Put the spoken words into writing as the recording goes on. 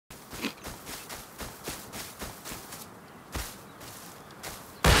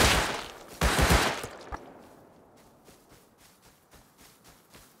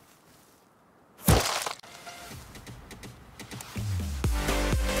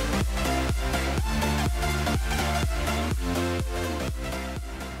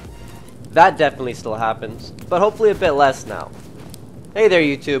That definitely still happens, but hopefully a bit less now. Hey there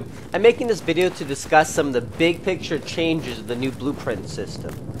YouTube, I'm making this video to discuss some of the big picture changes of the new blueprint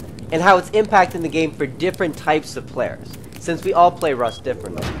system, and how it's impacting the game for different types of players, since we all play Rust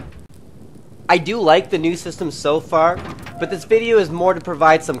differently. I do like the new system so far, but this video is more to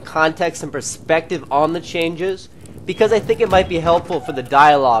provide some context and perspective on the changes, because I think it might be helpful for the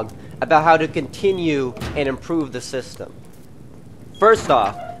dialogue about how to continue and improve the system. First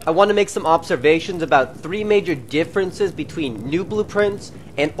off, I want to make some observations about three major differences between new blueprints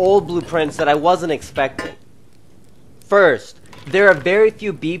and old blueprints that I wasn't expecting. First, there are very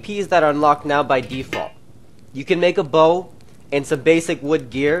few BPs that are unlocked now by default. You can make a bow and some basic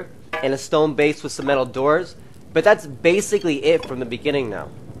wood gear and a stone base with some metal doors, but that's basically it from the beginning now.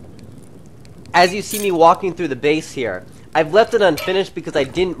 As you see me walking through the base here, I've left it unfinished because I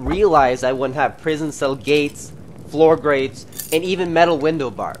didn't realize I wouldn't have prison cell gates, floor grates, and even metal window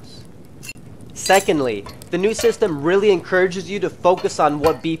bars. Secondly, the new system really encourages you to focus on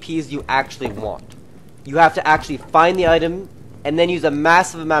what BPs you actually want. You have to actually find the item and then use a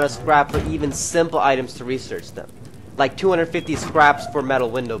massive amount of scrap for even simple items to research them, like 250 scraps for metal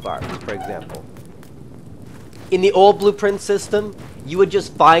window bars, for example. In the old blueprint system, you would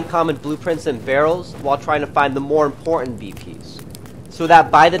just find common blueprints and barrels while trying to find the more important BPs, so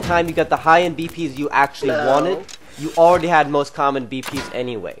that by the time you got the high-end BPs you actually wanted, you already had most common BPs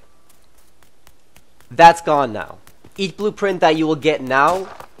anyway. That's gone now. Each blueprint that you will get now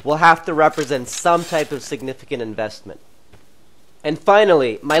will have to represent some type of significant investment. And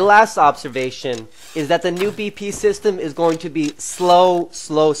finally, my last observation is that the new BP system is going to be slow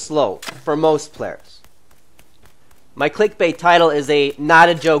for most players. My clickbait title is a not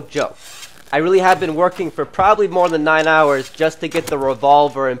a joke. I really have been working for probably more than 9 hours just to get the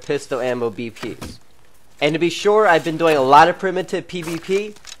revolver and pistol ammo BPs. And to be sure, I've been doing a lot of primitive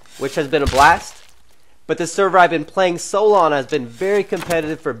PvP, which has been a blast. But the server I've been playing solo on has been very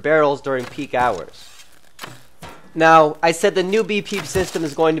competitive for barrels during peak hours. Now, I said the new BP system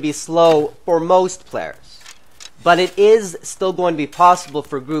is going to be slow for most players, but it is still going to be possible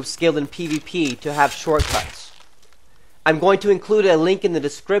for groups skilled in PvP to have shortcuts. I'm going to include a link in the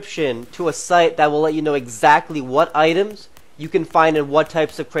description to a site that will let you know exactly what items you can find in what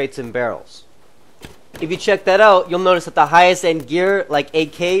types of crates and barrels. If you check that out, you'll notice that the highest end gear, like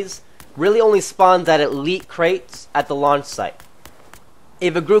AKs, really only spawns at elite crates at the launch site.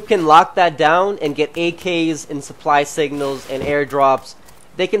 If a group can lock that down and get AKs and supply signals and airdrops,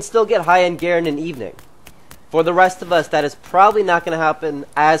 they can still get high-end gear in an evening. For the rest of us, that is probably not going to happen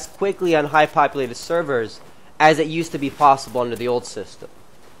as quickly on high-populated servers as it used to be possible under the old system.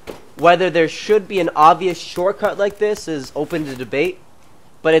 Whether there should be an obvious shortcut like this is open to debate,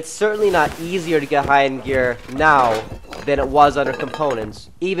 but it's certainly not easier to get high-end gear now than it was under components,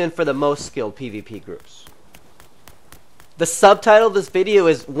 even for the most skilled PvP groups. The subtitle of this video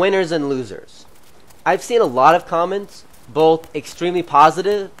is Winners and Losers. I've seen a lot of comments, both extremely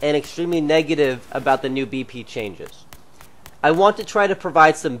positive and extremely negative, about the new BP changes. I want to try to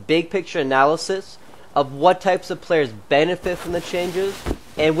provide some big picture analysis of what types of players benefit from the changes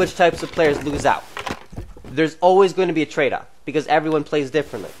and which types of players lose out. There's always going to be a trade-off, because everyone plays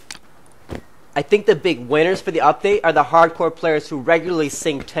differently. I think the big winners for the update are the hardcore players who regularly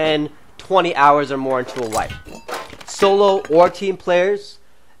sink 10, 20 hours or more into a wipe. Solo or team players,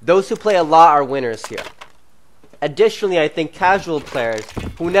 those who play a lot are winners here. Additionally, I think casual players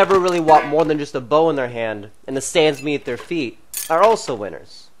who never really want more than just a bow in their hand and the sands meet their feet are also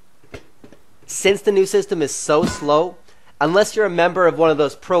winners. Since the new system is so slow, unless you're a member of one of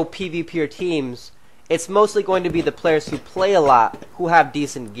those pro PvPer teams, it's mostly going to be the players who play a lot who have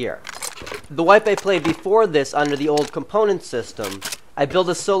decent gear. The wipe I played before this under the old component system, I built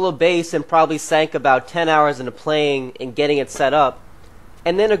a solo base and probably sank about 10 hours into playing and getting it set up,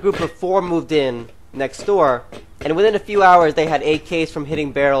 and then a group of 4 moved in next door, and within a few hours they had AKs from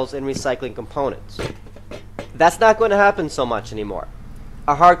hitting barrels and recycling components. That's not going to happen so much anymore.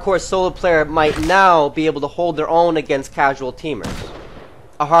 A hardcore solo player might now be able to hold their own against casual teamers.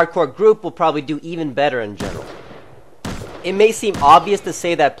 A hardcore group will probably do even better in general. It may seem obvious to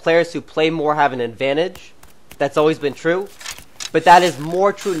say that players who play more have an advantage. That's always been true. But that is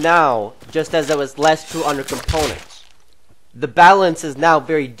more true now, just as it was less true under components. The balance is now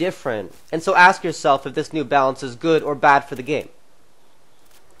very different, and so ask yourself if this new balance is good or bad for the game.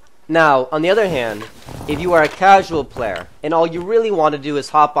 Now, on the other hand, if you are a casual player, and all you really want to do is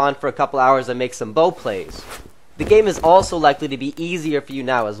hop on for a couple hours and make some bow plays, the game is also likely to be easier for you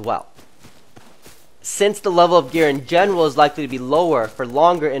now as well. Since the level of gear in general is likely to be lower for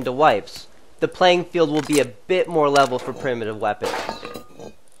longer into wipes, the playing field will be a bit more level for primitive weapons.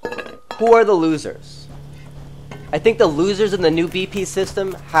 Who are the losers? I think the losers in the new BP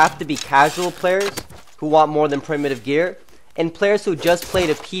system have to be casual players who want more than primitive gear, and players who just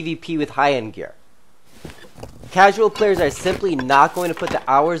played a PvP with high-end gear. Casual players are simply not going to put the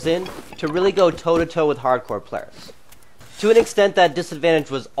hours in to really go toe-to-toe with hardcore players. To an extent, that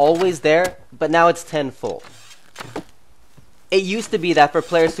disadvantage was always there, but now it's tenfold. It used to be that for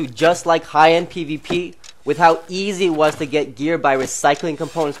players who just like high-end PvP, with how easy it was to get gear by recycling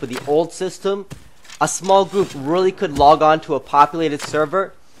components with the old system, a small group really could log on to a populated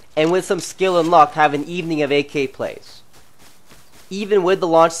server and with some skill and luck have an evening of AK plays. Even with the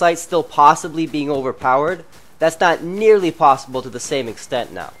launch site still possibly being overpowered, that's not nearly possible to the same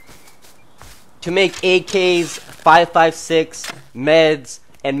extent now. To make AKs, 5.56, meds,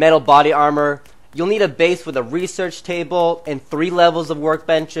 and metal body armor, you'll need a base with a research table and 3 levels of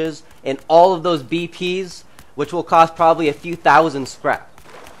workbenches and all of those BPs, which will cost probably a few thousand scrap.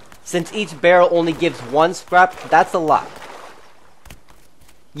 Since each barrel only gives 1 scrap, that's a lot.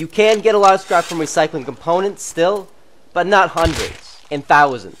 You can get a lot of scrap from recycling components still, but not hundreds and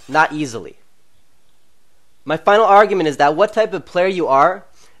thousands, not easily. My final argument is that what type of player you are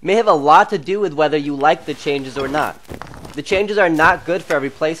may have a lot to do with whether you like the changes or not. The changes are not good for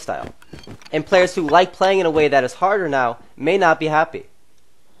every playstyle, and players who like playing in a way that is harder now may not be happy.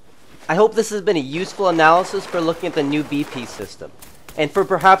 I hope this has been a useful analysis for looking at the new BP system, and for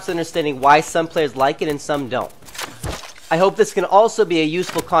perhaps understanding why some players like it and some don't. I hope this can also be a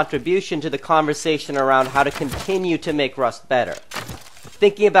useful contribution to the conversation around how to continue to make Rust better.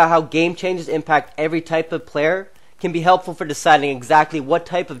 Thinking about how game changes impact every type of player can be helpful for deciding exactly what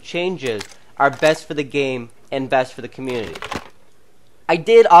type of changes are best for the game and best for the community. I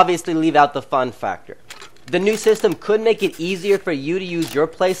did obviously leave out the fun factor. The new system could make it easier for you to use your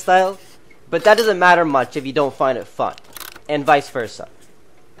playstyle, but that doesn't matter much if you don't find it fun, and vice versa.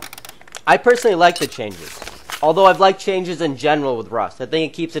 I personally like the changes, although I've liked changes in general with Rust. I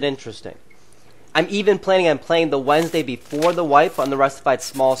think it keeps it interesting. I'm even planning on playing the Wednesday before the wipe on the Rustified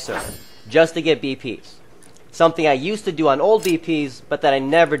small server, just to get BPs. Something I used to do on old BPs, but that I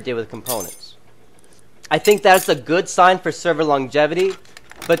never did with components. I think that's a good sign for server longevity,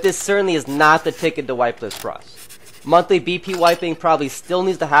 but this certainly is not the ticket to wipeless Rust. Monthly BP wiping probably still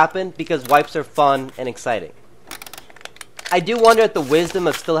needs to happen because wipes are fun and exciting. I do wonder at the wisdom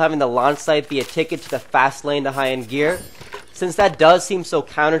of still having the launch site be a ticket to the fast lane to high-end gear, since that does seem so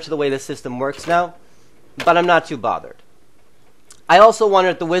counter to the way the system works now, but I'm not too bothered. I also wonder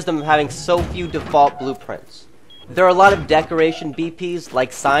at the wisdom of having so few default blueprints. There are a lot of decoration BPs,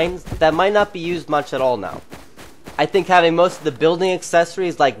 like signs, that might not be used much at all now. I think having most of the building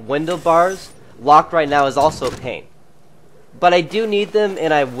accessories, like window bars, locked right now is also a pain. But I do need them,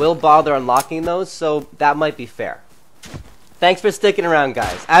 and I will bother unlocking those, so that might be fair. Thanks for sticking around,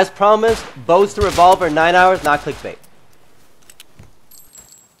 guys. As promised, bows to Revolver, 9 hours, not clickbait.